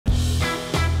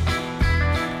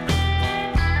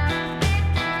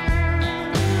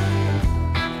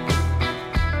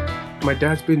My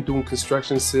dad's been doing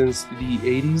construction since the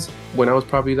 80s. When I was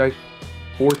probably like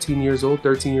 14 years old,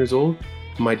 13 years old,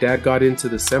 my dad got into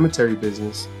the cemetery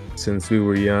business. Since we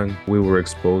were young, we were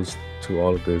exposed to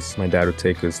all of this. My dad would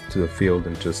take us to the field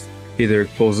and just either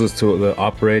expose us to the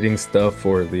operating stuff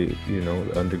or the,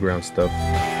 the underground stuff.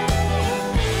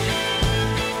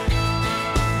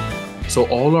 So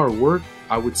all our work,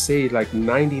 I would say like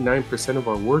 99% of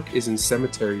our work is in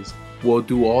cemeteries. We'll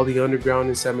do all the underground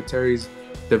in cemeteries,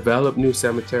 develop new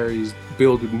cemeteries,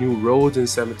 build new roads in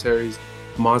cemeteries,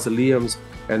 mausoleums,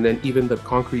 and then even the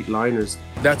concrete liners.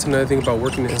 That's another thing about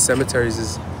working in cemeteries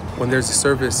is when there's a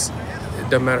service, it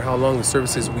doesn't matter how long the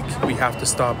service is, we have to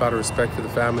stop out of respect for the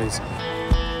families.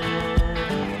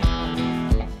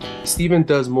 Steven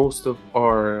does most of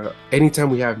our, anytime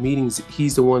we have meetings,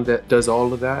 he's the one that does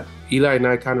all of that. Eli and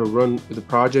I kind of run the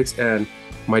projects and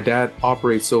my dad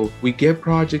operates. So we get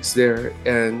projects there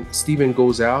and Steven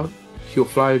goes out, he'll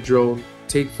fly a drone,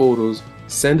 take photos,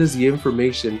 send us the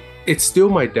information. It's still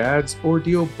my dad's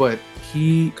ordeal, but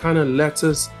he kind of lets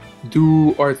us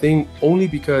do our thing only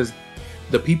because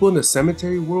the people in the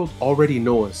cemetery world already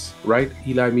know us, right?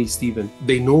 Eli, me, Steven.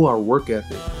 They know our work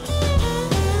ethic.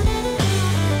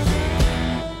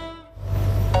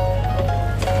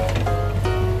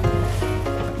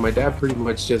 My dad pretty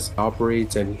much just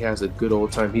operates and he has a good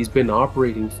old time. He's been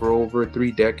operating for over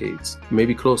 3 decades,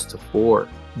 maybe close to 4.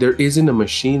 There isn't a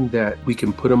machine that we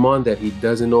can put him on that he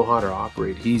doesn't know how to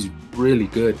operate. He's really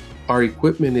good. Our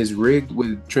equipment is rigged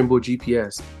with Trimble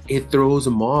GPS. It throws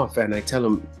him off and I tell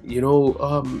him,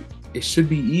 it should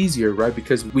be easier, right?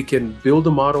 Because we can build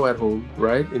a model at home,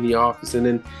 right? In the office and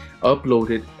then upload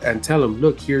it and tell him,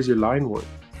 look, here's your line work.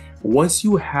 Once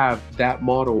you have that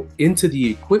model into the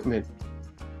equipment,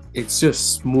 it's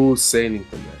just smooth sailing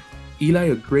from there. Eli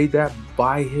will grade that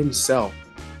by himself.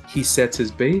 He sets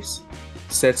his base,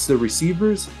 sets the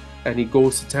receivers, and he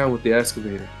goes to town with the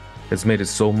excavator. It's made it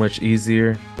so much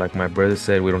easier. Like my brother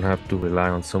said, we don't have to rely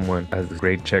on someone as a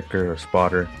grade checker or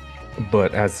spotter.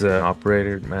 But as an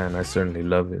operator, man, I certainly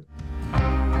love it.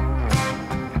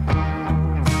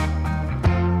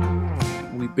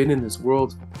 We've been in this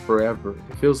world forever.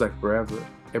 It feels like forever.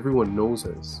 Everyone knows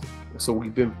us. So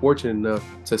we've been fortunate enough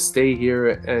to stay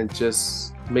here and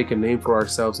just make a name for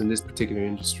ourselves in this particular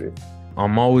industry.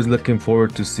 I'm always looking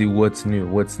forward to see what's new,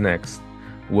 what's next.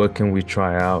 What can we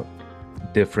try out?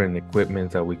 Different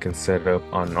equipment that we can set up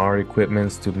on our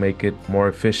equipments to make it more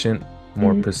efficient,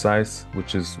 more precise,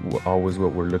 which is always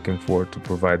what we're looking for, to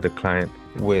provide the client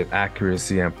with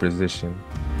accuracy and precision.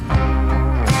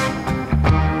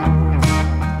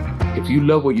 If you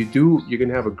love what you do, you're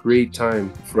gonna have a great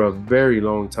time for a very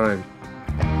long time.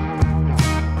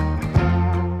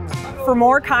 For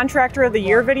more Contractor of the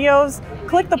Year videos,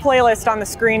 click the playlist on the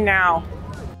screen now.